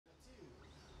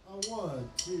1,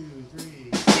 2,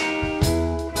 3.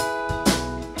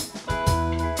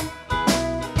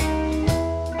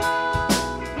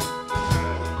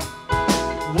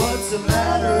 What's the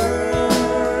matter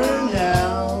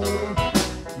now?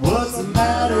 What's the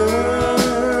matter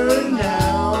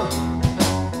now?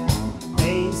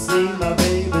 Ain't seen my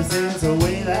baby since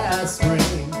away last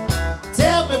spring.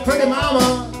 Tell me, pretty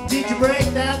mama, did you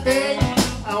break that thing?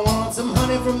 I want some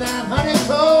honey from that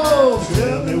honeycomb.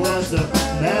 Tell me what's the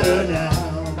matter now?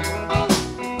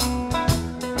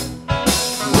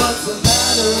 What's the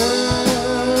matter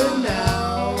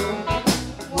now?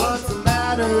 What's the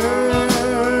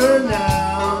matter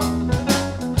now?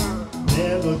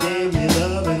 Never gave me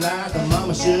loving like a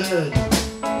mama should.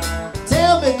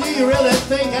 Tell me, do you really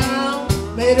think I'm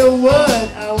made of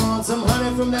wood? I want some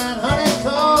honey from that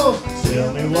honeycomb.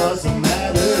 Tell me what's the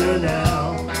matter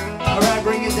now? Alright,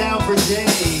 bring it down for Jay.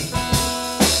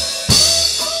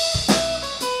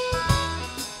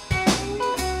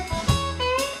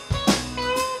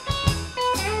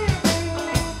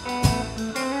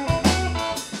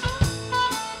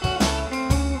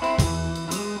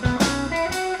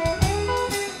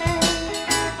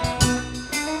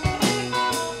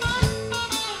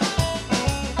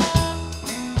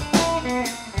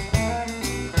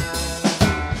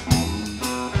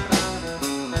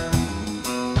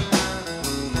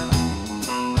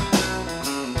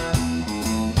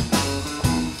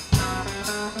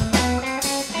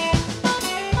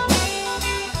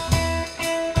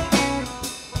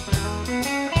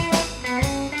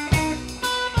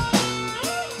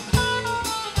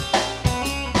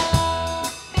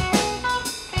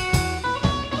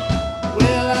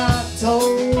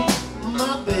 Told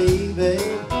my baby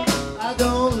I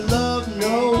don't love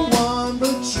no one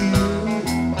but you.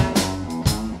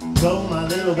 Told my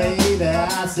little baby,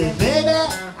 I said, baby,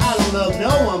 I don't love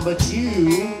no one but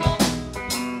you.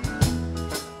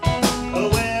 Oh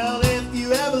well, if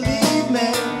you ever leave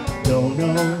me, don't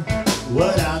know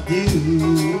what I'll do.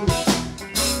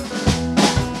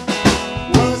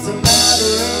 What's the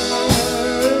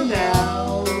matter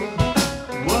now?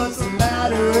 What's the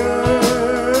matter?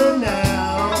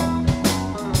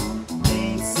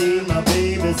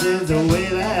 Since away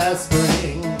last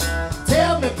spring.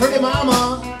 Tell me, pretty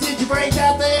mama, did you break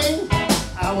that thing?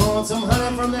 I want some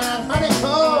honey from that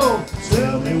honeycomb.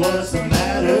 Tell me what's the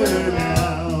matter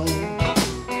now?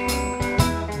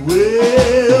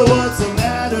 Well, what's the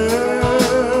matter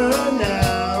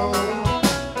now?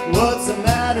 What's the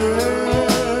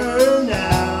matter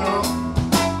now?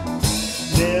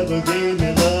 Never gave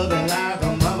me loving like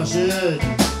a mama should.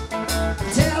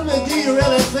 Tell me, do you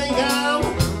really think I'm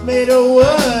made of wood?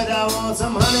 I want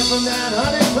some honey from that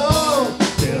honeycomb.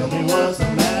 Tell me what's the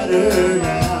matter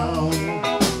now?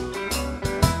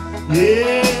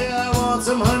 Yeah, I want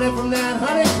some honey from that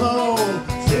honeycomb.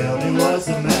 Tell me what's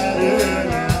the matter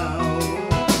now?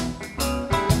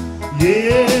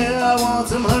 Yeah, I want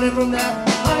some honey from that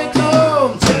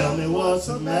honeycomb. Tell me what's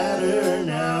the matter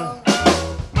now?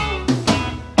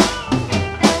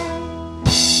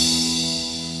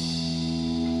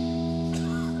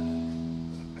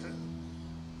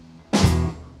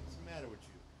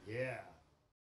 Yeah.